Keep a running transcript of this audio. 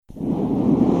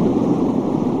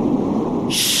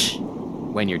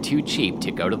when you're too cheap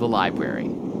to go to the library.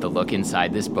 The look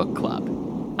inside this book club.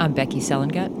 I'm Becky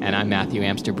Sellengut. And I'm Matthew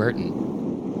Amster Burton.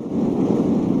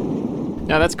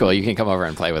 No, that's cool. You can come over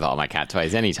and play with all my cat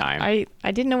toys anytime.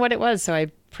 I didn't know what it was, so I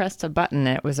pressed a button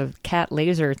and it was a cat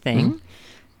laser thing.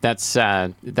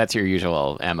 Mm-hmm. That's your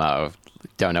usual MO.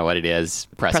 Don't know what it is.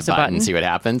 Press a button, see what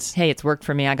happens. Hey, it's worked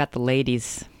for me. I got the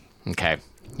ladies. Okay.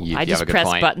 You I have just a good press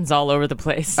point. buttons all over the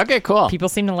place. Okay, cool. People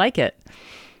seem to like it.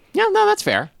 Yeah, no, that's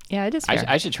fair. Yeah, it is fair.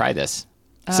 I should try this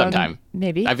sometime.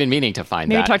 Maybe. I've been meaning to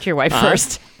find that. Maybe talk to your wife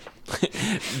first.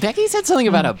 Becky said something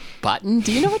about a button.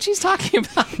 Do you know what she's talking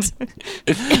about?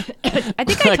 I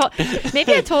think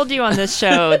maybe I told you on this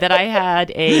show that I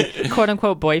had a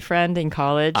quote-unquote boyfriend in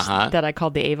college that I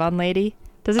called the Avon lady.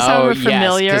 Does it sound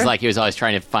familiar? Because he was always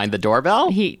trying to find the doorbell?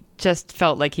 He just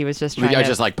felt like he was just trying to...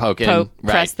 just like poking.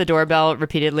 Press the doorbell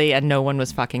repeatedly and no one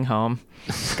was fucking home.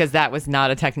 Because that was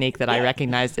not a technique that I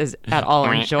recognized as at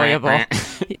all enjoyable.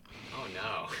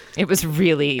 It was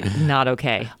really not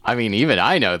okay. I mean, even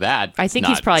I know that. I think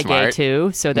he's probably gay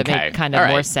too, so that made kind of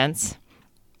more sense.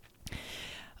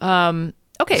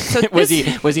 Okay, so was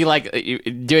he like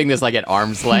doing this like at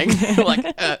arm's length, like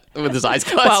with his eyes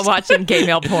closed while watching gay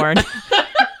male porn?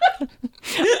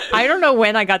 I don't know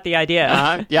when I got the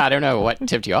idea. Yeah, I don't know what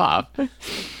tipped you off.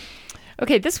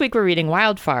 Okay, this week we're reading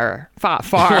Wildfire.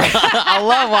 I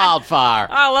love Wildfire.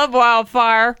 I love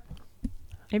Wildfire.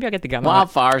 Maybe I'll get the gum.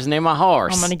 Wildfire's the name of my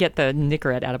horse. I'm going to get the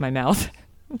Nicorette out of my mouth.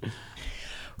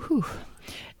 Whew.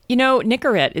 You know,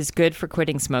 Nicorette is good for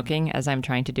quitting smoking, as I'm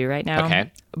trying to do right now.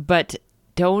 Okay. But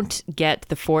don't get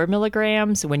the 4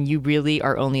 milligrams when you really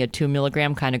are only a 2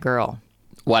 milligram kind of girl.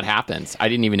 What happens? I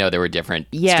didn't even know there were different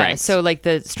strengths. Yeah, so like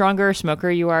the stronger smoker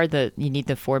you are, you need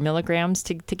the 4 milligrams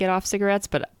to get off cigarettes.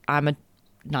 But I'm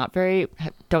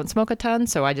don't smoke a ton,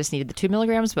 so I just needed the 2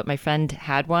 milligrams. But my friend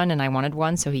had one and I wanted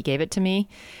one, so he gave it to me.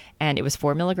 And it was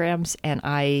 4 milligrams, and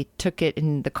I took it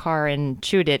in the car and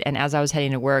chewed it. And as I was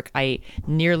heading to work, I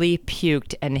nearly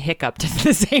puked and hiccuped at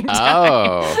the same time.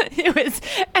 Oh.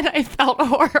 And I felt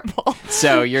horrible.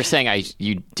 So you're saying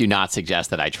you do not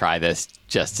suggest that I try this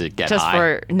just to get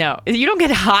high? No, you don't get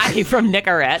high from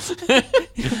Nicorette.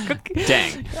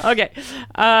 Dang. Okay.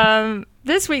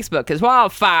 This week's book is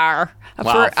Wildfire,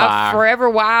 a Forever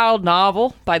Wild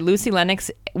novel by Lucy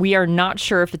Lennox. We are not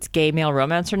sure if it's gay male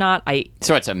romance or not.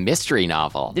 So it's a mystery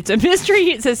novel. It's a mystery.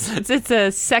 It's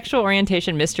a sexual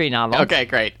orientation mystery novel. Okay,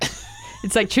 great.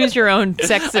 It's like choose your own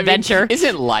sex adventure.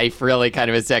 Isn't life really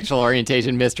kind of a sexual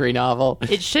orientation mystery novel?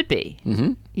 It should be.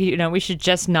 Mm-hmm. You know, we should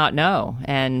just not know,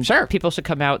 and people should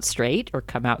come out straight or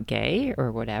come out gay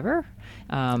or whatever,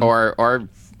 or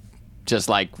just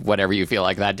like whatever you feel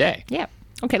like that day. Yeah.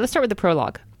 Okay, let's start with the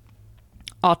prologue.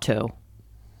 Otto.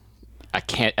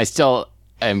 I still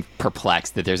am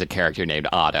perplexed that there's a character named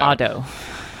Otto. Otto.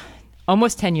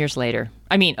 Almost 10 years later.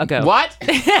 I mean, ago. What?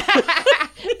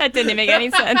 That didn't make any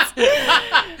sense.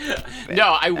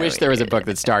 No, I wish there was a book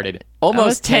that started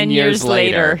almost 10 years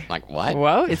later. Like, what?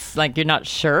 Whoa, it's like you're not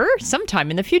sure? Sometime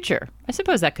in the future. I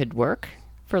suppose that could work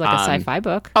for like a sci-fi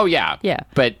book. Oh, yeah. Yeah.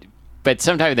 But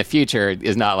sometime in the future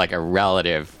is not like a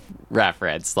relative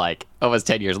reference. Like, almost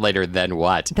 10 years later, then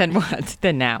what? Then what?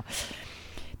 Then now.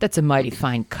 That's a mighty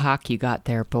fine cock you got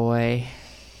there, boy.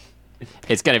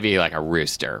 It's going to be like a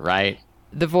rooster, right?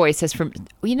 The voice is from,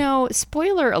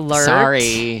 spoiler alert.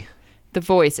 Sorry. The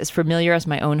voice, as familiar as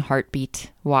my own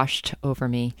heartbeat, washed over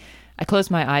me. I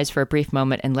closed my eyes for a brief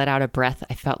moment and let out a breath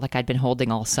I felt like I'd been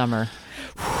holding all summer.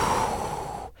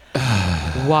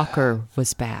 Walker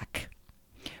was back.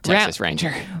 Texas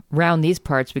Ranger. Round these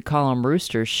parts, we call him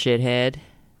roosters, shithead.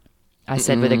 I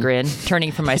said with a grin,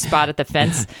 turning from my spot at the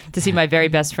fence to see my very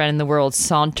best friend in the world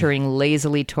sauntering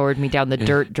lazily toward me down the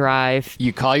dirt drive.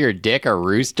 You call your dick a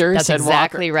rooster? That's said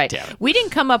exactly Walker? right. Damn. We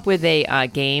didn't come up with a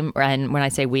game, and when I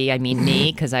say we, I mean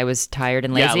me, because I was tired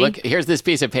and lazy. Yeah, look, here's this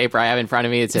piece of paper I have in front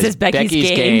of me. It says Becky's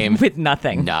game with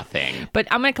nothing. Nothing. But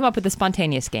I'm going to come up with a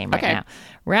spontaneous game right now.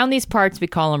 Round these parts, we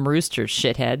call them roosters,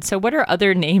 shithead. So what are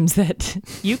other names that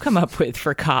you come up with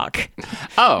for cock?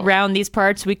 Oh. Round these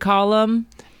parts, we call them...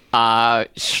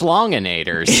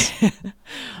 Schlonginators.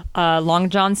 Long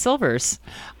John Silvers.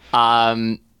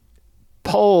 Pole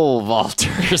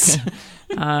vaulters.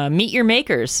 Meet your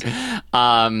makers.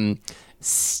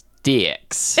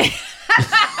 Sticks.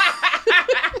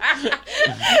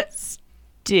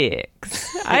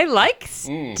 Sticks. I like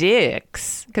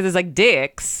sticks because it's like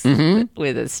dicks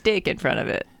with a stick in front of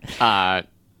it. I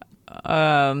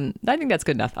think that's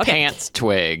good enough. Okay. Pants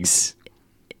twigs.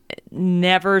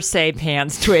 Never say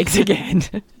pants twigs again.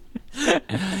 I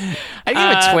think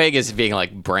of a twig as being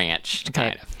like branched,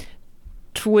 kind of.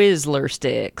 Twizzler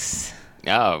sticks.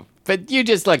 Oh, But you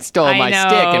just like stole I my know,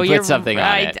 stick and you're put something on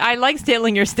right. it. I like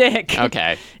stealing your stick.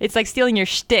 Okay. It's like stealing your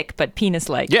shtick, but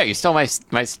penis-like. Yeah, you stole my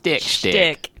stick.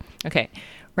 Shtick. Okay.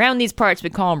 Round these parts, we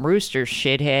call him roosters,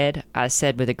 shithead, I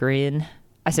said with a grin.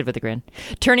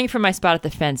 Turning from my spot at the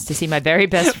fence to see my very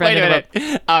best friend.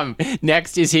 Wait a minute.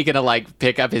 Next, is he gonna like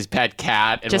pick up his pet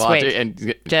cat and Just watch wait. it?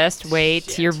 And Just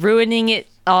wait. You're ruining it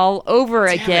all over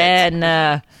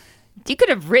again. You could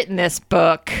have written this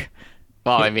book.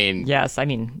 well, I mean, Yes, I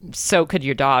mean, so could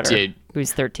your daughter, Dude.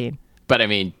 who's 13. but I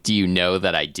mean, do you know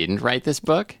that I didn't write this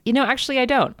book? Actually, I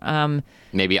don't.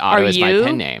 Maybe Are Otto is my you?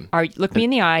 pen name. Look me in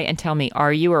the eye and tell me,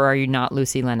 are you or are you not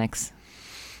Lucy Lennox?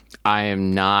 I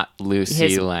am not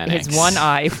Lucy Lennox. His one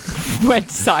eye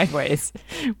went sideways,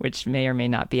 which may or may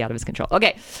not be out of his control.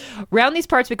 Okay. Round these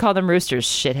parts, we call them roosters,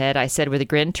 shithead, I said with a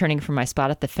grin, turning from my spot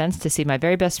at the fence to see my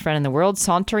very best friend in the world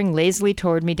sauntering lazily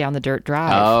toward me down the dirt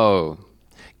drive. Oh.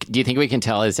 Do you think we can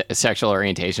tell his sexual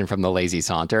orientation from the lazy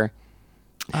saunter?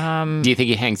 Do you think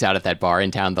he hangs out at that bar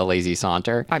in town, the Lazy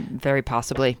Saunter? Very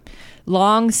possibly.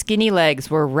 Long, skinny legs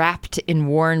were wrapped in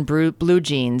worn blue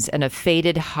jeans and a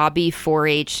faded Hobby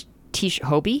 4-H t-shirt.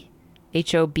 Hobie?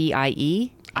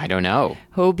 Hobie? I don't know.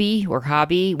 Hobie or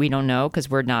Hobby? We don't know because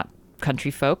we're not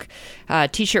country folk.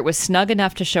 T-shirt was snug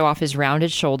enough to show off his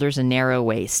rounded shoulders and narrow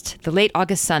waist. The late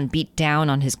August sun beat down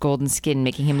on his golden skin,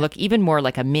 making him look even more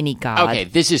like a mini god. Okay,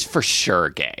 this is for sure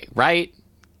gay, right?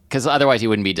 Because otherwise he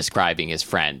wouldn't be describing his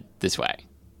friend this way.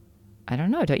 I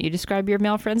don't know. Don't you describe your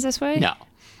male friends this way? No.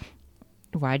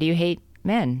 Why do you hate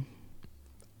men?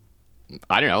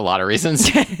 I don't know, a lot of reasons.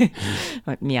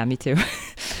 Yeah, me too.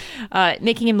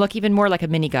 Making him look even more like a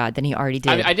mini god than he already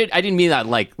did. I didn't mean that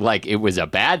like it was a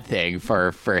bad thing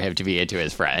for him to be into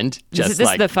his friend. This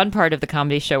is the fun part of the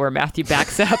comedy show where Matthew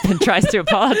backs up and tries to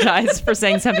apologize for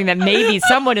saying something that maybe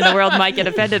someone in the world might get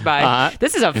offended by. Uh-huh.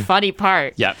 This is a funny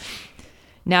part. Yep.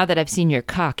 Now that I've seen your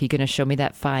cock, you going to show me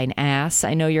that fine ass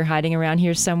I know you're hiding around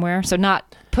here somewhere? So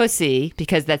not pussy,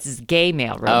 because that's his gay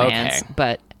male romance, Okay.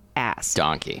 but ass.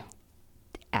 Donkey.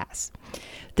 Ass.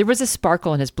 There was a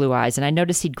sparkle in his blue eyes, and I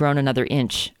noticed he'd grown another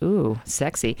inch. Ooh,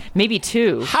 sexy. Maybe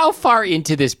 2. How far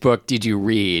into this book did you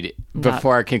read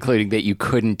before concluding that you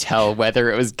couldn't tell whether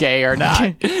it was gay or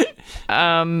not?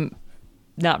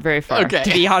 Not very far, Okay.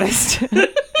 to be honest.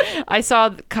 I saw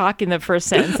the cock in the first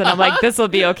sentence, and I'm like, this will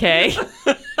be okay.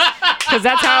 Because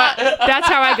that's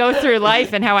how I go through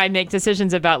life and how I make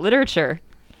decisions about literature.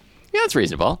 Yeah, that's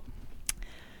reasonable.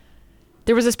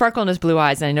 There was a sparkle in his blue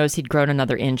eyes, and I noticed he'd grown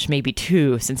another inch, maybe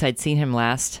 2, since I'd seen him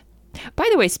last. By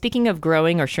the way, speaking of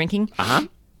growing or shrinking, Uh-huh.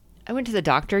 I went to the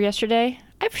doctor yesterday.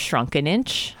 I've shrunk an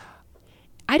inch.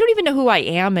 I don't even know who I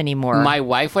am anymore. My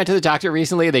wife went to the doctor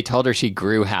recently. They told her she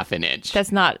grew half an inch.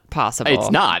 That's not possible. It's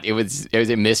not. It was a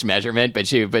mismeasurement, but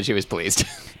she was pleased.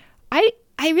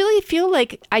 I really feel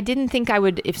like I didn't think I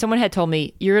would. If someone had told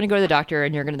me you're going to go to the doctor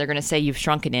and they're going to say you've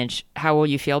shrunk an inch, how will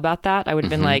you feel about that? I would have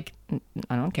been like,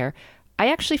 I don't care. I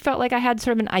actually felt like I had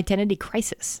sort of an identity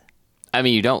crisis. I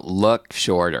mean, you don't look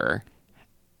shorter.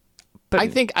 But I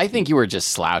think you were just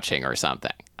slouching or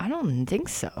something. I don't think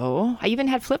so. I even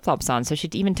had flip flops on, so she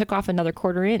even took off another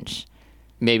 1/4 inch.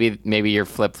 Maybe your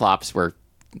flip flops were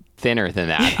thinner than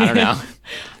that. I don't know.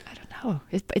 I don't know.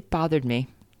 It bothered me.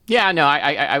 Yeah, no,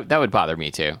 I that would bother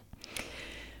me too.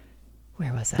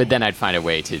 Where was I? But then I'd find a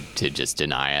way to just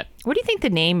deny it. What do you think the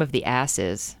name of the ass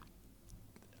is?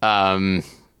 I don't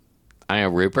know,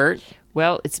 Rupert.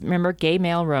 Well, remember gay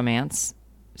male romance,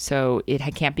 so it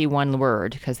can't be one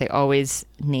word because they always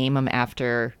name them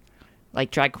after like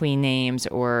drag queen names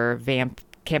or vamp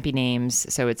campy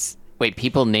names. So it's Wait,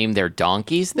 people name their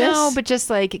donkeys this? no, but just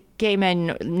like gay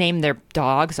men name their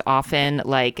dogs often,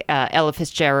 like Ella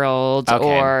Fitzgerald Okay.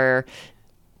 or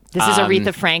this is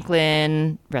Aretha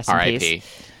Franklin. Rest in R.I.P.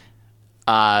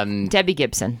 peace. Debbie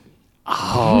Gibson.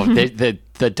 Oh,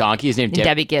 the donkey's named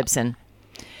Debbie Gibson.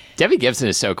 Debbie Gibson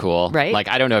is so cool. Right? Like,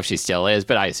 I don't know if she still is,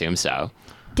 but I assume so.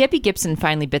 Debbie Gibson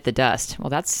finally bit the dust. Well,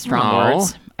 that's strong Aw.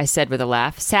 words, I said with a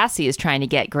laugh. Sassy is trying to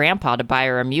get Grandpa to buy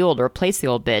her a mule to replace the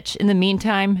old bitch. In the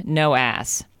meantime, no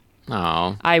ass.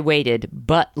 Oh. I waited,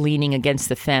 butt leaning against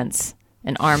the fence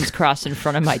and arms crossed in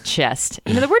front of my chest.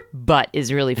 You know, the word butt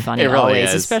is really funny It really always,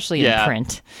 is. especially Yeah. in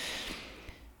print.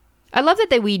 I love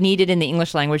that we needed in the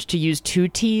English language to use 2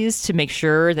 T's to make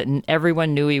sure that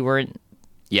everyone knew we weren't...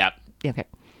 Yep. Okay.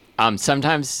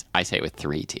 Sometimes I say it with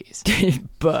 3 T's.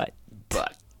 But...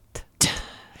 But.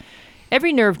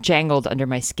 Every nerve jangled under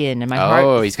my skin, and my heart...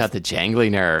 Oh, he's got the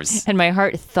jangly nerves. And my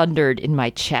heart thundered in my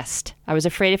chest. I was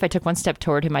afraid if I took one step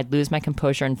toward him, I'd lose my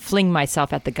composure and fling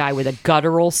myself at the guy with a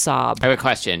guttural sob. I have a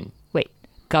question. Wait,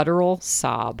 guttural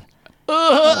sob.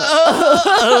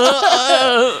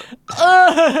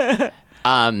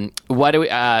 What do we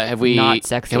have we Not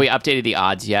sexy. have we updated the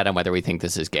odds yet on whether we think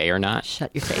this is gay or not?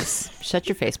 Shut your face. Shut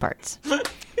your face parts.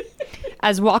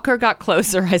 As Walker got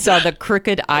closer, I saw the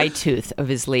crooked eye tooth of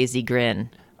his lazy grin.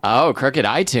 Oh, crooked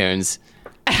iTunes.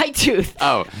 Eye tooth.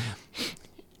 Oh.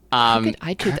 Crooked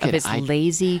eye tooth of his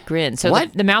lazy grin. So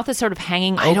What? the mouth is sort of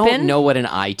hanging open. I don't know what an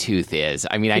eye tooth is.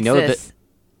 I mean, I know this. that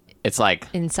it's like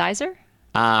Incisor?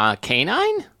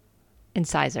 canine?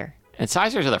 Incisor.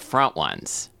 Incisors are the front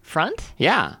ones. Front?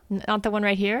 Yeah. Not the one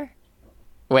right here?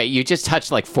 Wait, you just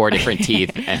touched like 4 different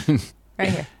teeth. And, Right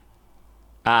here.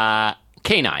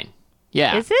 canine.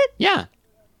 Yeah. Is it? Yeah.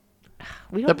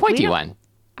 We The don't- we pointy don't- one.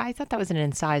 I thought that was an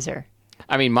incisor.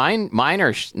 I mean, mine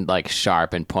are like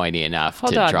sharp and pointy enough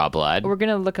Hold to on. draw blood. We're going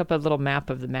to look up a little map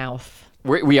of the mouth.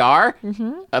 We are?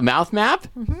 Mm-hmm. A mouth map?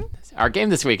 Mm-hmm. Our game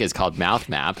this week is called Mouth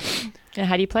Map. And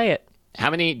how do you play it? How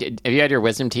many, have you had your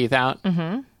wisdom teeth out?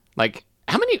 Mm-hmm. Like,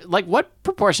 how many, like, what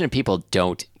proportion of people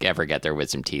don't ever get their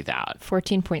wisdom teeth out?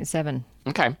 14.7.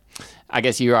 Okay. I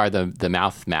guess you are the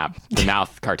mouth map, the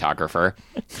mouth cartographer.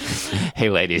 Hey,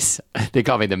 ladies, they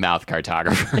call me the mouth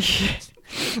cartographer.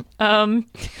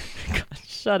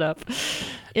 Shut up.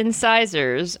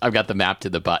 Incisors. I've got the map to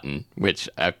the button, which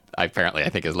apparently I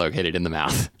think is located in the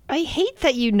mouth. I hate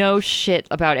that you know shit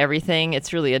about everything.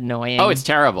 It's really annoying. Oh, it's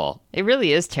terrible. It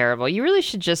really is terrible. You really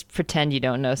should just pretend you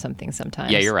don't know something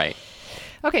sometimes. Yeah, you're right.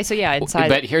 Okay, so yeah, incisor.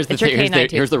 But here's the It's your thing. canine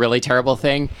Here's the tooth. really terrible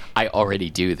thing. I already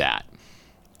do that.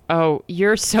 Oh,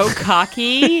 you're so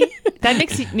cocky. That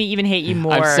makes me even hate you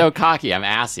more. I'm so cocky. I'm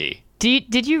assy. Do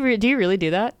you really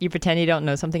do that? You pretend you don't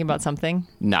know something about something?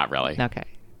 Not really. Okay.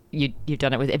 You've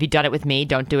done it with. Have you done it with me?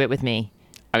 Don't do it with me.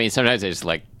 I mean, sometimes I just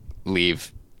like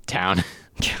leave town.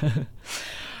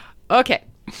 Okay.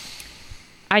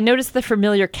 I noticed the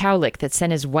familiar cowlick that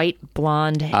sent his white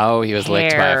blonde Oh, he was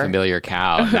licked by a hair- familiar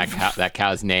cow. And that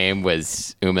cow's name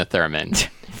was Uma Thurman.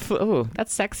 Oh,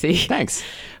 that's sexy. Thanks.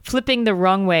 Flipping the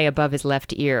wrong way above his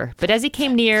left ear. But as he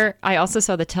came near, I also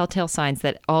saw the telltale signs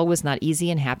that all was not easy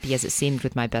and happy as it seemed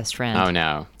with my best friend. Oh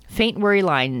no. Faint worry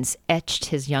lines etched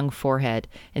his young forehead,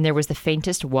 and there was the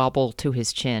faintest wobble to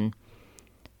his chin.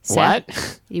 Seth,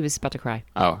 What? He was about to cry.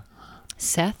 Oh.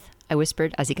 Seth, I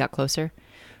whispered as he got closer.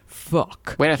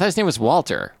 Fuck. Wait, I thought his name was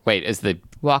Walter. Wait, is the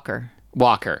Walker.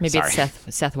 Walker? Maybe Sorry.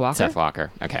 it's Seth Walker? Seth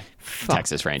Walker. Okay. Fuck.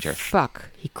 Texas Ranger. Fuck.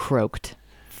 He croaked.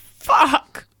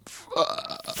 Fuck.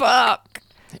 Fuck.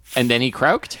 And then he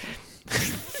croaked?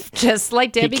 Just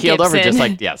like Debbie He keeled Gibson. over just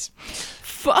like, yes.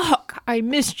 Fuck. I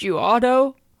missed you,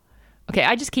 Otto. Okay,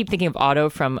 I just keep thinking of Otto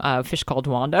from Fish Called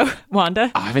Wanda.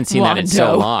 Wanda? I haven't seen that in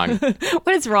so Wando. long.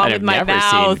 What is wrong I've with my never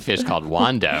mouth? seen Fish Called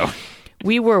Wando.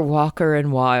 We were Walker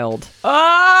and Wild.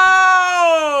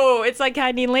 Oh! It's like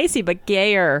Heidi and Lacey, but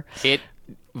gayer.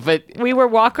 But We were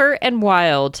Walker and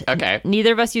Wild. okay.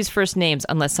 Neither of us used first names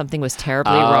unless something was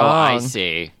terribly Oh, wrong. I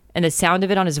see. And the sound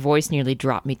of it on his voice nearly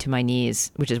dropped me to my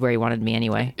knees, which is where he wanted me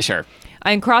anyway. Sure.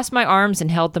 I uncrossed my arms and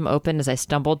held them open as I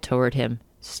stumbled toward him.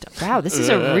 Wow, this is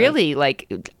a really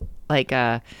like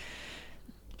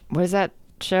what is that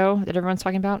show that everyone's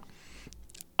talking about?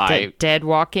 Dead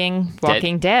Walking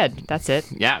Dead. That's it.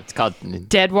 Yeah, it's called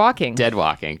Dead Walking. Dead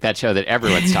Walking. That show that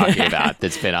everyone's talking about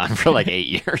that's been on for like 8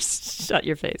 years. Shut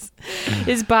your face.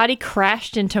 His body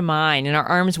crashed into mine, and our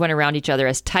arms went around each other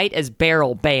as tight as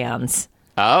barrel bands.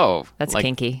 Oh. That's like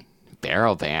kinky.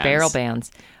 Barrel bands. Barrel bands.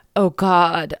 Oh,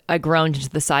 God. I groaned into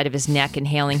the side of his neck,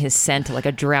 inhaling his scent like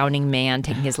a drowning man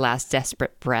taking his last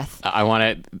desperate breath. I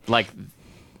want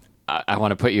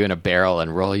to put you in a barrel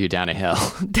and roll you down a hill.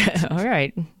 All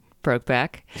right.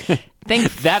 Brokeback.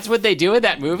 That's what they do in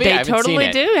that movie? I They haven't totally seen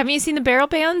it. do. Haven't you seen the barrel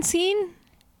band scene?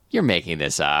 You're making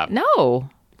this up. No.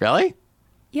 Really?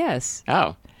 Yes.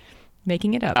 Oh.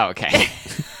 Making it up. Oh, okay.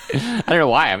 I don't know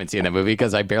why I haven't seen that movie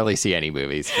because I barely see any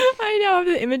movies. I know. I have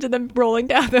the image of them rolling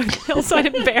down the hillside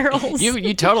in barrels.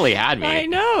 You totally had me. I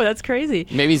know. That's crazy.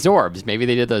 Maybe Zorbs. Maybe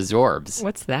they did those Zorbs.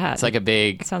 What's that? It's like a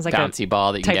big Sounds like bouncy a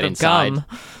ball that you can type get of inside. gum.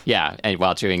 Yeah, and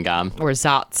while chewing gum. Or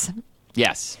Zots.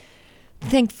 Yes.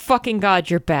 Thank fucking God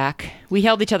you're back. We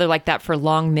held each other like that for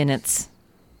long minutes.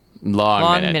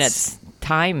 Long minutes.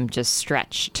 Time just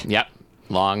stretched. Yep.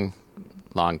 Long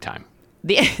time.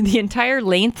 The entire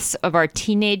lengths of our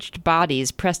teenaged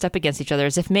bodies pressed up against each other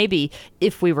as if maybe,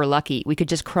 if we were lucky, we could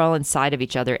just crawl inside of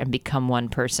each other and become one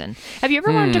person. Have you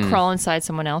ever wanted to crawl inside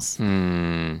someone else?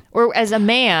 Or as a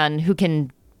man who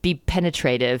can be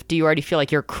penetrative, do you already feel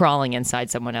like you're crawling inside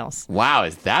someone else? Wow,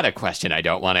 is that a question I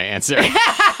don't want to answer?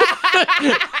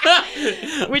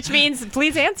 Which means,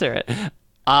 please answer it.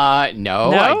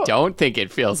 No, I don't think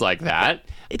it feels like that.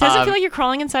 It doesn't feel like you're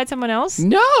crawling inside someone else?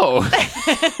 No.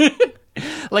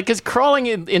 Like, because crawling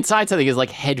inside something is like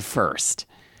head first.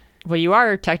 Well, you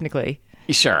are technically.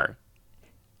 Sure.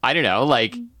 I don't know.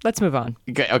 Like, Let's move on.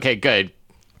 okay, good.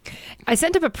 I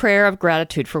sent up a prayer of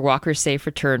gratitude for Walker's safe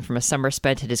return from a summer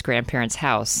spent at his grandparents'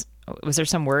 house. Was there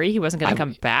some worry he wasn't going to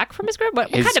come back from his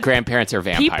grandparents? His grandparents are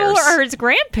vampires. People are his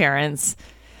grandparents.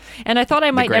 And I thought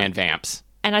I might vamps.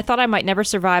 And I thought I might never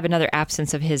survive another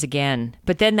absence of his again.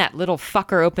 But then that little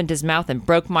fucker opened his mouth and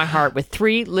broke my heart with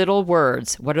 3 little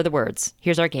words. What are the words?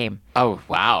 Here's our game. Oh,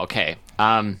 wow. Okay.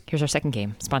 Here's our second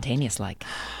game. Spontaneous like.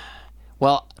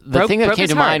 Well, the thing that came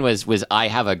to mind was I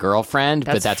have a girlfriend,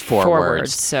 but that's 4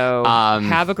 words. So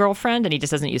have a girlfriend, and he just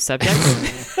doesn't use subject.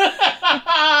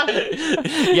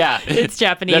 Yeah. It's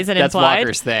Japanese and that's implied.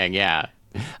 Walker's thing, yeah.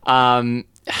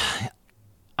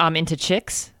 Into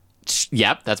chicks.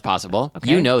 Yep, that's possible.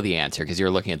 Okay. You know the answer because you're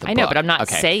looking at the book. I know, but I'm not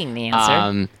saying the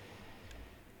answer.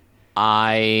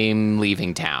 I'm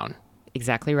leaving town.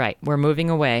 Exactly right. We're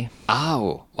moving away.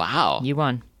 Oh, wow. You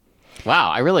won.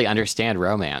 Wow, I really understand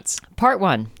romance. Part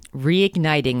 1.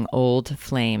 Reigniting old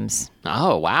flames.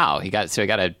 Oh, wow. He got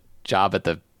a job at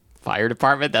the fire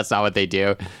department? That's not what they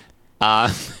do.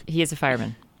 He is a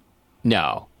fireman.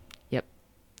 No. Yep.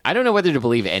 I don't know whether to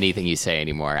believe anything you say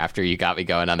anymore after you got me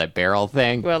going on that barrel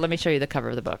thing. Well, let me show you the cover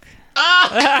of the book.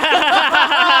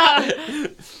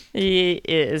 He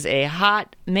is a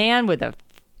hot man with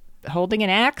holding an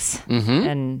axe. Mm-hmm.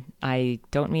 And I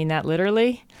don't mean that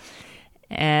literally.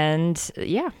 And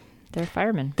yeah, they're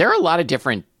firemen. There are a lot of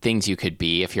different things you could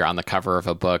be if you're on the cover of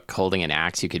a book holding an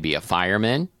axe. You could be a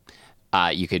fireman.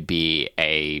 You could be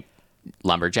a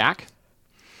lumberjack.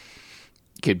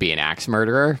 You could be an axe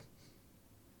murderer.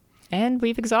 And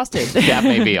we've exhausted. That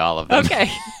may be all of them. Okay.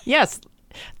 Yes.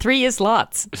 3 is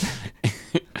lots.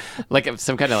 Like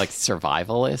some kind of like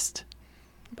survivalist.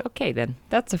 Okay, then.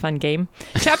 That's a fun game.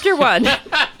 Chapter 1.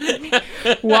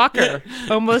 Walker,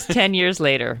 almost 10 years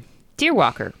later. Dear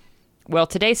Walker, well,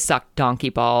 today sucked donkey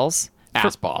balls.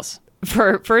 Ass balls.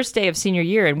 For first day of senior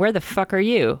year, and where the fuck are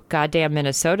you? Goddamn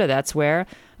Minnesota, that's where.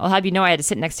 I'll have you know I had to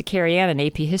sit next to Carrie Ann in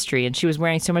AP History, and she was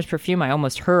wearing so much perfume I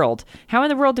almost hurled. How in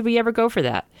the world did we ever go for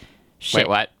that? Shit. Wait,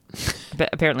 what? But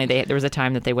apparently there was a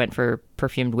time that they went for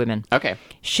perfumed women. Okay.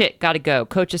 Shit, gotta go.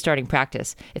 Coach is starting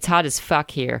practice. It's hot as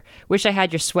fuck here. Wish I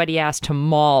had your sweaty ass to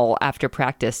maul after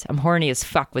practice. I'm horny as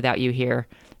fuck without you here.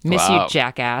 Miss Wow. you,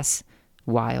 jackass.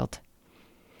 Wild.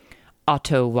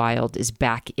 Otto Wild is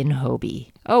back in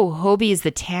Hobie. Oh, Hobie is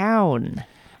the town.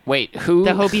 Wait, who?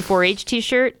 The Hobie 4-H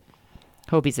t-shirt?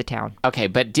 Hobie's the town. Okay,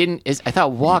 but I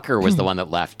thought Walker was the one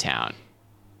that left town.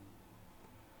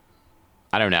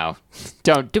 I don't know.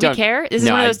 Do we care? This is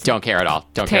no, one of I those don't care at all.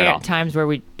 Don't care at all. times where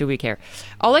we care.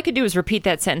 All I could do is repeat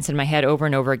that sentence in my head over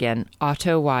and over again.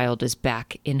 Otto Wild is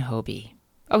back in Hobie.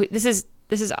 Oh, this is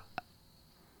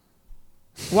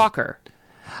Walker.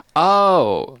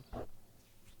 Oh.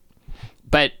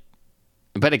 But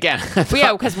again,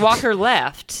 Yeah, because Walker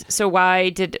left. So why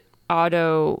did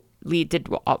Otto leave? Did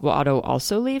Otto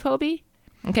also leave Hobie?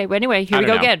 Okay, well, anyway, here we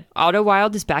go again. Otto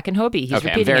Wild is back in Hobie. He's okay, I'm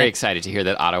repeating very it. excited to hear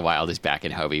that Otto Wild is back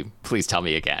in Hobie. Please tell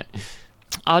me again.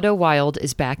 Otto Wild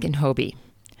is back in Hobie.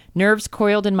 Nerves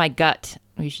coiled in my gut.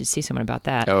 Oh, you should see someone about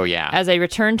that. Oh, yeah. As I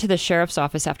returned to the sheriff's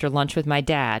office after lunch with my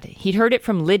dad, he'd heard it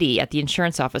from Liddy at the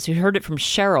insurance office, who'd heard it from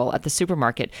Cheryl at the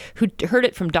supermarket, who'd heard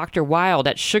it from Dr. Wild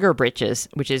at Sugar Britches,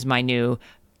 which is my new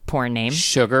porn name.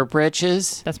 Sugar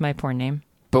Britches? That's my porn name.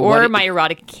 But or my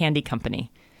erotic candy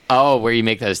company. Oh, where you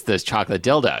make those chocolate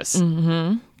dildos.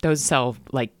 Mm-hmm. Those sell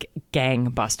like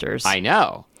gangbusters. I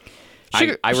know.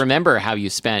 I remember how you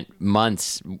spent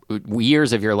months,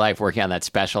 years of your life working on that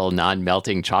special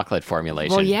non-melting chocolate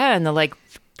formulation. Well, yeah, and the like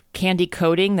candy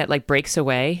coating that like breaks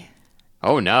away.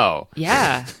 Oh, no.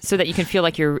 Yeah, so that you can feel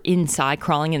like you're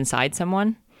crawling inside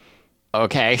someone.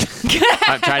 Okay.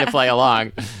 I'm trying to play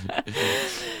along.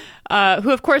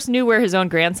 Who, of course, knew where his own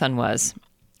grandson was.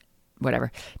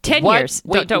 Whatever. 10 years.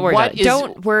 Wait, don't worry about it.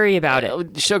 Don't worry about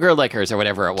it. Sugar liquors or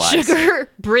whatever it was. Sugar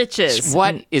britches.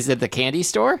 What? Is it the candy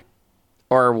store?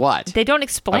 Or what? They don't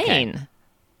explain.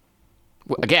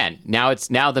 Okay. Again, now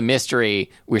the mystery.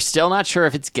 We're still not sure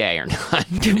if it's gay or not.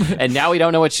 And now we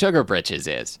don't know what Sugar Britches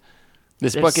is.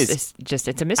 This book is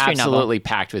it's a mystery absolutely novel.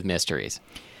 packed with mysteries.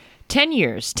 10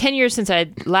 years. 10 years since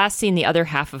I'd last seen the other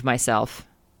half of myself.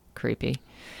 Creepy.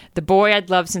 The boy I'd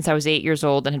loved since I was 8 years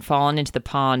old and had fallen into the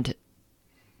pond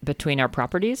between our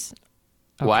properties.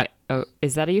 Okay. What? Oh,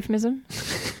 is that a euphemism?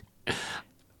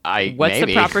 What's Maybe.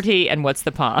 the property and what's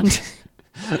the pond?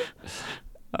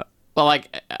 Well,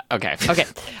 like, okay. Okay.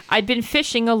 I'd been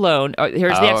fishing alone. Oh,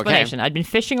 here's the Oh, explanation. okay. I'd been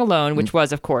fishing alone, which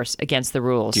was, of course, against the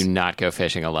rules. Do not go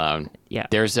fishing alone. Yeah.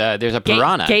 There's a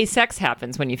piranha. Gay sex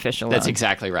happens when you fish alone. That's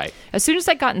exactly right. As soon as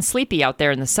I'd gotten sleepy out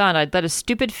there in the sun, I'd let a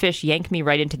stupid fish yank me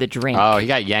right into the drink. Oh, he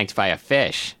got yanked by a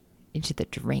fish. Into the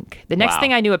drink. The next Wow.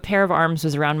 thing I knew, a pair of arms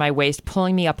was around my waist,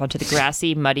 pulling me up onto the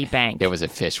grassy, muddy bank. It was a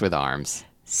fish with arms.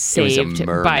 Saved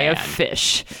by a merman.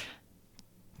 fish.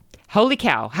 Holy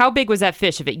cow, how big was that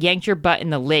fish if it yanked your butt in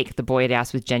the lake? The boy had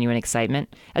asked with genuine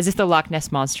excitement, as if the Loch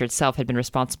Ness Monster itself had been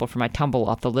responsible for my tumble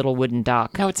off the little wooden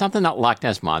dock. No, it's not the Loch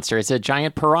Ness Monster. It's a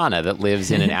giant piranha that lives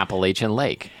in an Appalachian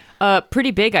lake.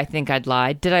 Pretty big, I think I'd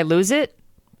lied. Did I lose it?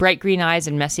 Bright green eyes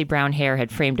and messy brown hair had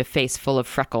framed a face full of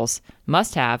freckles.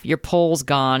 Must have. Your pole's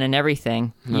gone and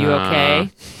everything. You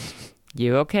okay?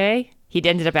 You okay? He'd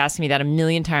ended up asking me that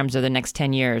 1,000,000 times over the next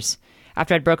 10 years.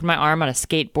 After I'd broken my arm on a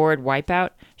skateboard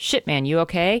wipeout, shit, man, you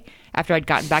okay? After I'd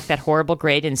gotten back that horrible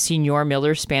grade in Senor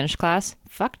Miller's Spanish class,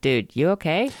 fuck, dude, you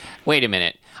okay? Wait a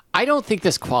minute. I don't think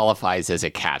this qualifies as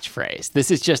a catchphrase. This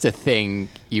is just a thing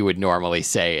you would normally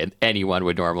say, and anyone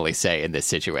would normally say in this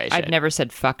situation. I've never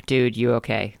said fuck, dude, you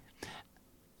okay?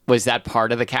 Was that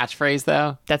part of the catchphrase,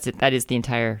 though? That's it. That is the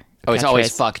entire. Oh, it's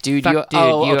always catchphrase. fuck, dude. Fuck, you, dude,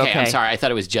 oh, you okay. okay? I'm sorry. I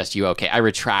thought it was just you okay. I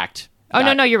retract. Oh,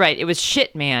 that. no, you're right. It was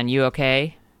shit, man, you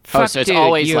okay? Oh, Fuck, so it's dude,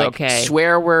 always you like okay?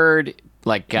 swear word,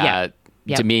 like Yep.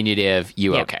 diminutive,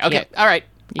 you Yep. okay. Okay, Yep. all right.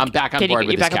 I'm back on Can you- board you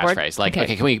with this back on board? catchphrase. Like, Okay.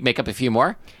 okay, can we make up a few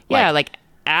more? Yeah, like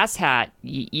ass hat.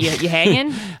 You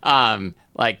hanging?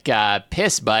 Like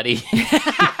piss buddy.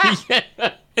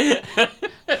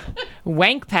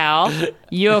 Wank pal.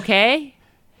 You okay?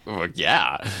 Well,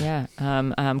 yeah. Yeah.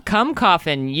 Cum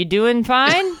coffin. You doing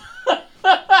fine?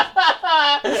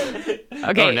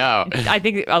 Okay. Oh, no. I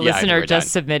think a listener just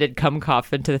submitted cum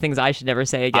coffin to the things I should never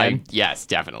say again. Yes,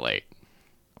 definitely.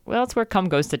 Well, it's where cum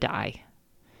goes to die.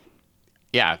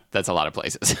 Yeah, that's a lot of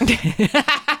places.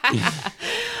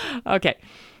 Okay.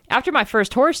 After my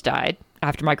first horse died,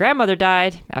 after my grandmother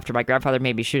died, after my grandfather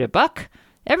made me shoot a buck,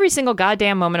 every single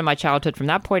goddamn moment of my childhood from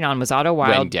that point on was Otto When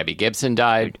Wilde. Debbie Gibson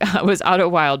died. Was Otto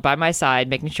Wilde by my side,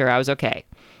 making sure I was okay.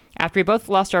 After we both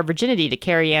lost our virginity to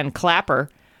Carrie Ann Clapper.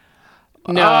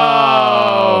 No.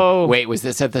 Oh. Wait, was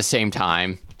this at the same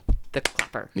time? The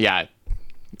Clapper. Yeah.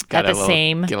 At the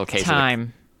same get a little case of the-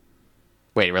 time.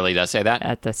 Wait, it really does say that?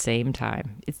 At the same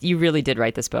time. You really did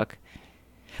write this book.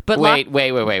 But Wait.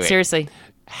 Seriously.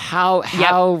 How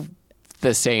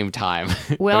the same time?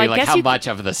 Well, I mean, I like guess how you- much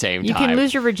of the same You time? can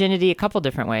lose your virginity a couple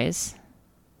different ways.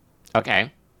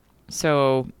 Okay.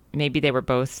 So maybe they were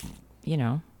both,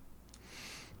 use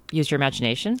your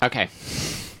imagination. Okay.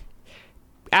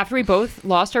 After we both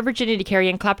lost our virginity to Carrie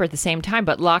Ann Clapper at the same time,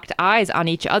 but locked eyes on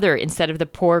each other instead of the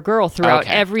poor girl throughout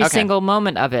every single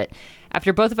moment of it.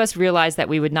 After both of us realized that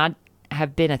we would not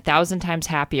have been 1,000 times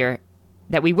happier,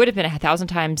 that we would have been 1,000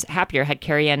 times happier had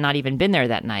Carrie Ann not even been there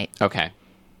that night. Okay.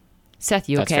 Seth,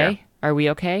 you That's okay? fair. Are we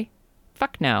okay?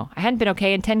 Fuck no. I hadn't been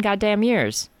okay in 10 goddamn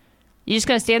years. You just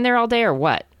gonna stand there all day or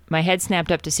what? My head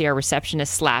snapped up to see our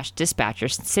receptionist/dispatcher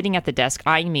sitting at the desk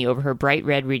eyeing me over her bright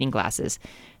red reading glasses.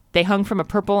 They hung from a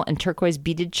purple and turquoise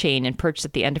beaded chain and perched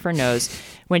at the end of her nose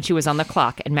when she was on the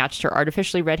clock and matched her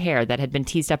artificially red hair that had been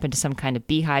teased up into some kind of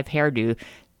beehive hairdo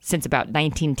since about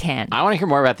 1910. I want to hear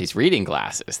more about these reading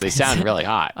glasses. They sound really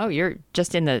hot. Oh, you're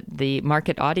just in the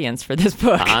market audience for this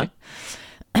book.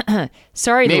 Uh-huh.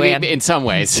 Sorry, Maybe Luann. in some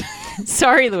ways.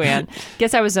 Sorry, Luann.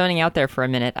 Guess I was zoning out there for a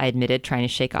minute, I admitted, trying to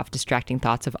shake off distracting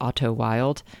thoughts of Otto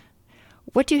Wilde.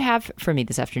 What do you have for me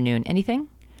this afternoon? Anything?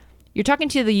 You're talking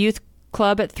to the youth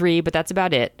club at 3, but that's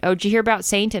about it. Oh, did you hear about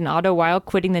Saint and Otto Wilde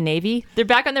quitting the Navy? They're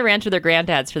back on the ranch with their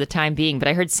granddads for the time being, but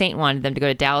I heard Saint wanted them to go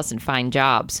to Dallas and find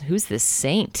jobs. Who's this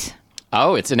Saint?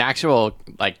 Oh, it's an actual,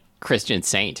 like, Christian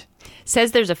saint.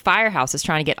 Says there's a firehouse that's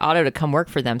trying to get Otto to come work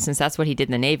for them since that's what he did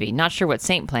in the Navy. Not sure what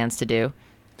Saint plans to do.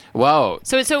 Whoa.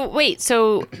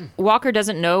 So Walker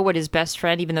doesn't know what his best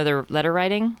friend, even though they're letter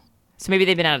writing? So maybe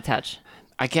they've been out of touch.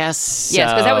 I guess.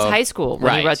 Yes, because that was so. high school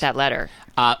when he Right. wrote that letter.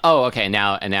 Okay.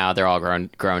 Now they're all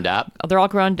grown up. They're all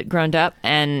grown up,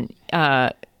 and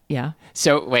yeah.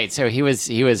 So wait, so he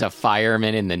was a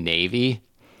fireman in the Navy?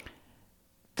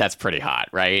 That's pretty hot,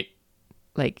 right?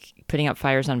 Like putting out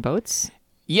fires on boats?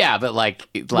 Yeah, but like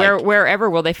Wherever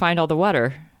will they find all the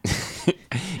water?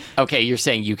 okay, you're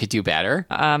saying you could do better?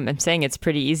 I'm saying it's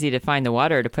pretty easy to find the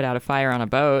water to put out a fire on a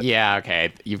boat. Yeah,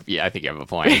 okay. I think you have a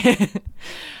point.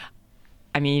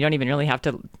 I mean, you don't even really have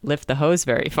to lift the hose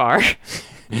very far.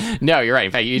 No, you're right.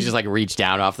 In fact, you just like reach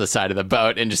down off the side of the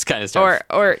boat and just kind of start.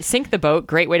 or sink the boat.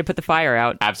 Great way to put the fire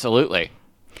out. Absolutely.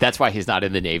 That's why he's not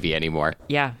in the Navy anymore.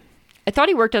 Yeah. I thought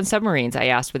he worked on submarines, I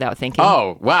asked without thinking.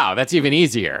 Oh, wow. That's even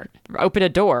easier. Open a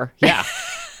door. Yeah.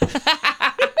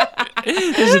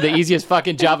 This is the easiest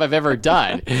fucking job I've ever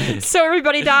done. So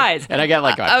everybody dies. And I got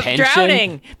like a of pension.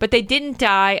 drowning. But they didn't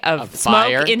die of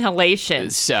fire. smoke inhalation.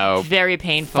 So very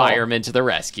painful. Firemen to the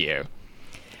rescue.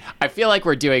 I feel like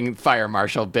we're doing Fire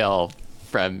Marshal Bill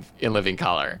from In Living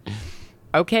Color.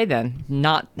 Okay, then.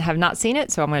 Have not seen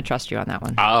it, so I'm going to trust you on that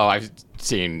one. Oh, I've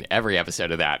seen every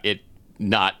episode of that.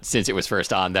 Not since it was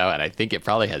first on, though, and I think it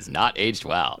probably has not aged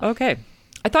well. Okay.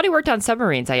 I thought he worked on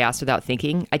submarines, I asked without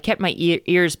thinking. I'd kept my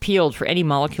ears peeled for any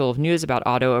molecule of news about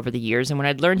Otto over the years, and when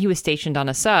I'd learned he was stationed on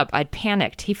a sub, I'd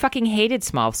panicked. He fucking hated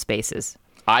small spaces.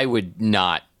 I would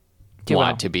not Do want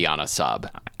well. to be on a sub.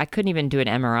 I couldn't even do an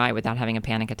MRI without having a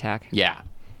panic attack. Yeah.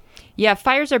 Yeah,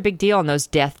 fires are a big deal on those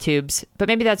death tubes, but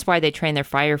maybe that's why they train their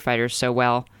firefighters so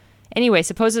well. Anyway,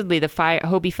 supposedly the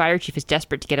Hobie fire chief is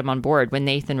desperate to get him on board when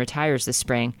Nathan retires this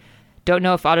spring. Don't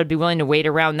know if Otto'd be willing to wait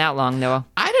around that long, though.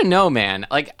 I don't know, man.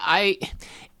 Like, I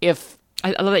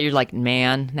love that you're like,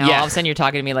 man. Now Yeah. all of a sudden you're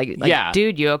talking to me like Yeah.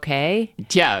 dude, you okay?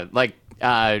 Yeah, like,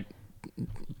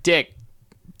 Dick,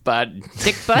 bud.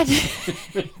 Dick butt?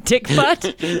 Dick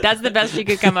butt? That's the best you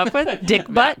could come up with? Dick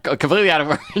butt? Completely out of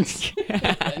words.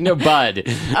 No, bud.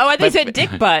 Oh, I think you said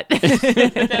dick butt.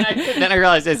 Then I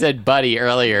realized I said buddy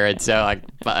earlier, and so like,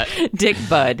 but Dick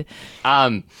bud.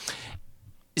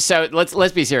 so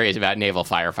let's be serious about naval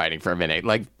firefighting for a minute.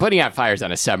 Like putting out fires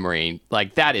on a submarine,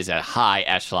 like that is a high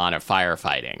echelon of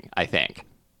firefighting. I think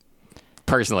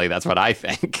personally, that's what I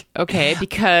think. Okay,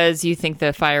 because you think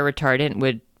the fire retardant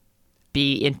would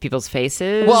be in people's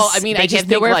faces. Well, I mean, they I just have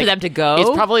think nowhere like, for them to go. It's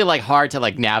probably like hard to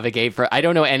like navigate for. I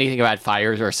don't know anything about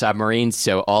fires or submarines,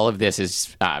 so all of this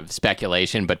is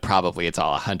speculation. But probably it's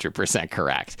all 100%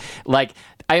 correct. Like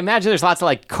I imagine there's lots of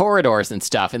like corridors and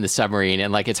stuff in the submarine,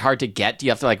 and like it's hard to get.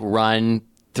 You have to like run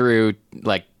through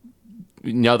like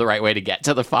know the right way to get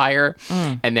to the fire,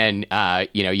 and then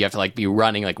you have to like be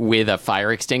running like with a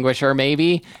fire extinguisher,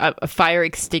 maybe A fire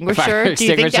extinguisher. fire Do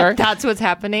you think extinguisher? that's what's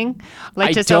happening? Like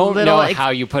I just don't a little. know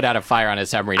how you put out a fire on a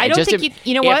submarine. I don't Just think if-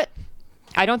 you know if- what?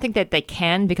 I don't think that they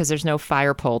can because there's no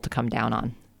fire pole to come down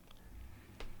on.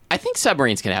 I think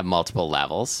submarines can have multiple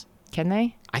levels. Can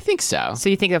they? I think so. So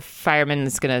you think a fireman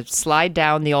is going to slide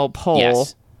down the old pole?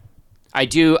 Yes. I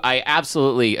do. I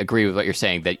absolutely agree with what you're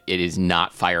saying that it is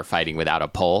not firefighting without a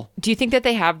pole. Do you think that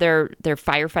they have their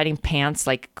firefighting pants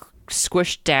like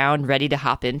squished down, ready to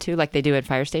hop into, like they do at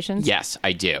fire stations? Yes,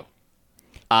 I do.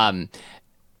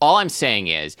 All I'm saying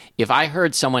is, if I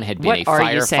heard someone had been What a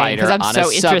are you saying? 'Cause firefighter I'm on so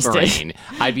a interested. submarine,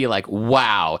 I'd be like,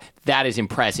 wow, that is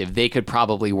impressive. They could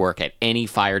probably work at any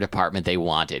fire department they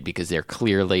wanted because they're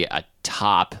clearly a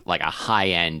top, like a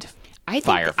high-end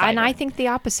firefighter. And I think the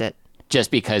opposite. Just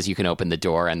because you can open the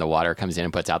door and the water comes in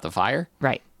and puts out the fire?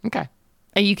 Right. Okay.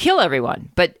 And you kill everyone,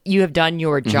 but you have done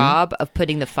your job of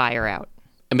putting the fire out.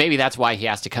 And maybe that's why he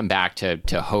has to come back to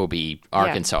Hobie,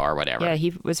 Arkansas, or whatever. Yeah,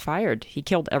 he was fired. He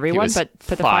killed He everyone, was but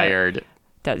put the fire. fired.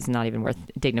 That is not even worth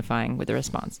dignifying with a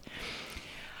response.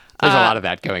 There's a lot of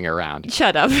that going around.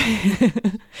 Shut up.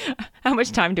 How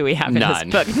much time do we have in None.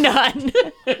 this book? None.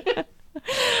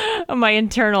 My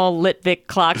internal Litvik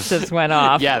clock just went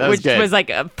off. Yeah, that was which good. was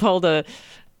like pulled a.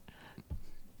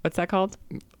 What's that called?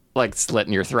 Like slit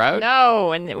in your throat? No,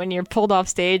 when you're pulled off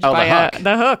stage Oh, by the hook.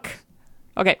 the hook.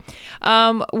 Okay.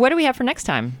 What do we have for next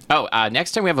time? Oh,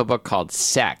 next time we have a book called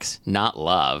Sex, Not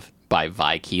Love by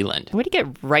Vi Keeland. Way to get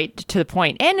right to the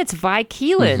point. And it's Vi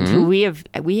Keeland, Mm-hmm. who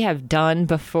we have done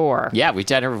before. Yeah, we've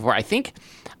done it before. I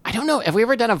don't know, have we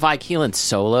ever done a Vi Keeland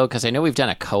solo? Because I know we've done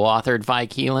a co-authored Vi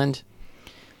Keeland.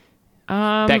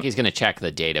 Becky's going to check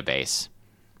the database.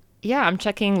 Yeah, I'm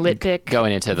checking Litvik.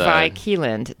 Going into the- Vi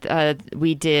Keeland.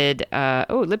 We did.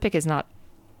 Litvik is not.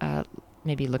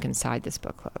 Maybe look inside this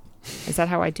book club. Is that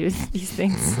how I do these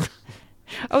things?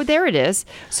 Oh, there it is.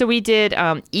 So we did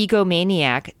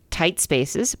Egomaniac Tight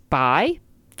Spaces by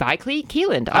Vi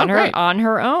Keeland great. on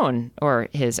her own, or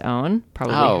his own,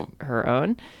 probably her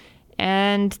own.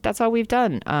 And that's all we've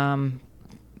done.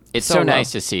 It's so solo.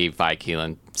 nice to see Vi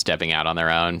Keeland stepping out on their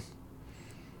own.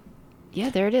 Yeah,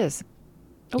 there it is.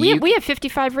 Oh, You- we have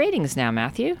 55 ratings now,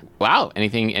 Matthew. Wow,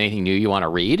 anything new you want to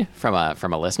read from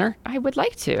a listener? I would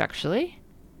like to, actually.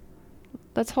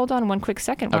 Let's hold on one quick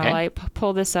second while Okay. I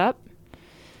pull this up.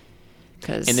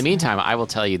 'Cause In the meantime, I will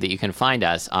tell you that you can find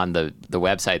us on the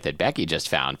website that Becky just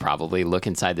found, probably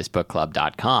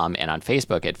lookinsidethisbookclub.com, and on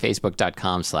Facebook at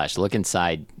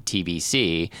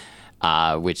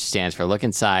facebook.com/lookinsidetbc, which stands for Look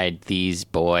Inside These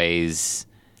Boys,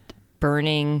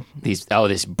 burning this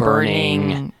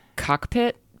burning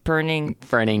cockpit, burning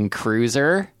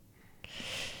cruiser.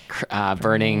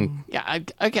 Burning. Yeah,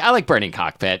 I like Burning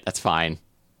Cockpit. That's fine.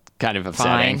 Kind of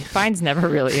upsetting. Fine's never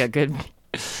really a good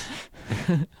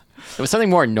It was something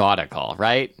more nautical,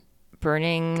 right?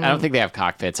 burning. I don't think they have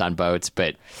cockpits on boats,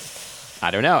 but I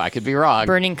don't know. I could be wrong.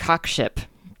 Burning cockship,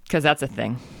 because that's a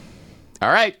thing. All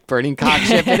right, Burning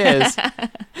Cockship it is.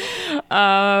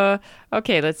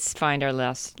 Okay, let's find our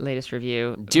latest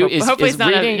review. Hopefully it's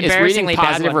not an reading embarrassingly bad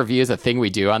positive one. reviews a thing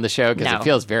we do on the show? Because No. it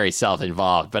feels very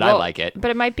self-involved, but I Well, like it. But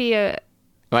it might be It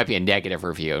might be a negative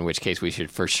review, in which case we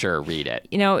should for sure read it.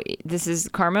 this is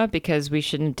karma because we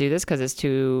shouldn't do this because it's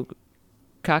too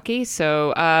cocky.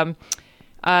 So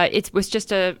it was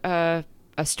just a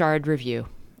starred review.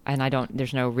 And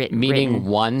there's no written. Meaning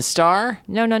 1 star?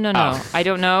 No. Oh. I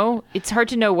don't know. It's hard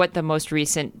to know what the most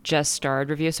recent just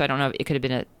starred review. So I don't know if it could have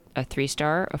been a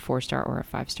 3-star, a 4-star, or a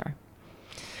 5-star.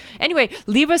 Anyway,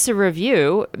 leave us a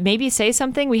review. Maybe say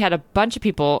something. We had a bunch of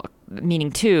people,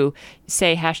 meaning 2,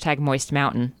 say #Moist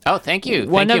Mountain. Oh, thank you.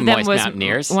 Thank you, Moist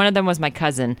Mountaineers. One of them was my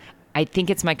cousin. I think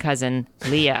it's my cousin,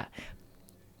 Leah.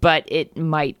 But it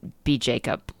might be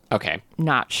Jacob. Okay.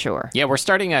 Not sure. Yeah, we're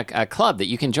starting a club that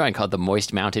you can join called the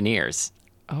Moist Mountaineers.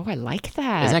 Oh, I like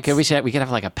that. Isn't that good? We could have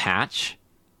like a patch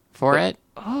for it.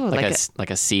 Oh, like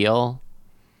a seal.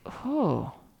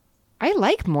 Oh, I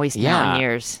like Moist Yeah.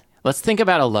 Mountaineers. Let's think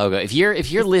about a logo. If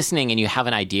you're listening and you have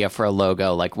an idea for a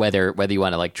logo, like whether you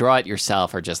want to like draw it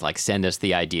yourself or just like send us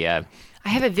the idea. I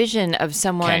have a vision of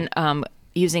someone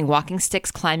using walking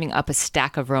sticks climbing up a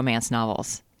stack of romance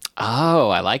novels Oh,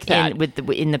 I like that.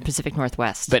 in the Pacific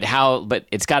Northwest. But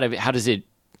it's got to, how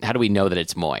do we know that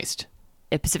it's moist?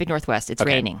 Pacific Northwest, it's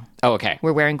Okay. raining. Oh, okay.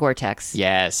 We're wearing Gore-Tex.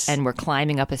 Yes. And we're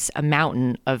climbing up a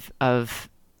mountain of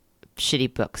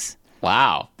shitty books.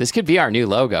 Wow. This could be our new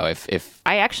logo if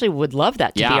I actually would love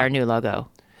that to be Yeah. our new logo.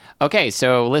 Okay,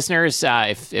 so listeners,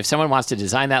 if someone wants to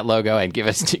design that logo and give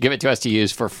it to us to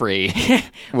use for free,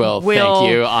 we'll thank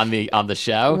you on the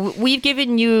show. We've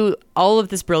given you all of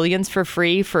this brilliance for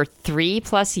free for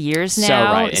 3+ years now. So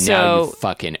right, and now you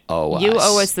fucking owe us. You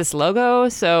owe us this logo,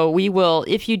 so we will.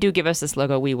 If you do give us this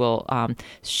logo, we will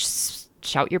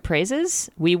shout your praises.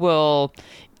 We will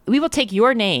take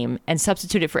your name and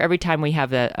substitute it for every time we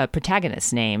have a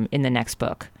protagonist name in the next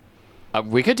book.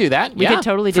 We could do that. We could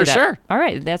totally do for that. Sure. All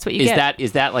right, that's what you get.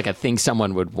 Is that like a thing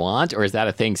someone would want, or is that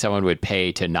a thing someone would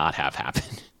pay to not have happen?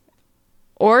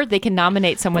 Or they can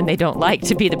nominate someone they don't like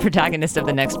to be the protagonist of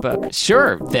the next book.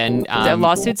 Sure. Then The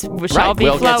lawsuits shall right, be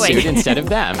we'll flowing. get sued instead of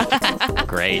them.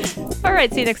 Great. All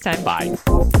right, see you next time. Bye.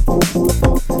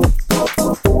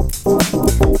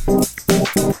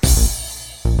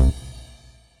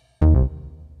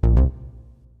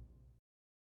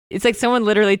 It's like someone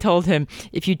literally told him,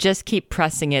 if you just keep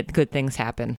pressing it, good things happen.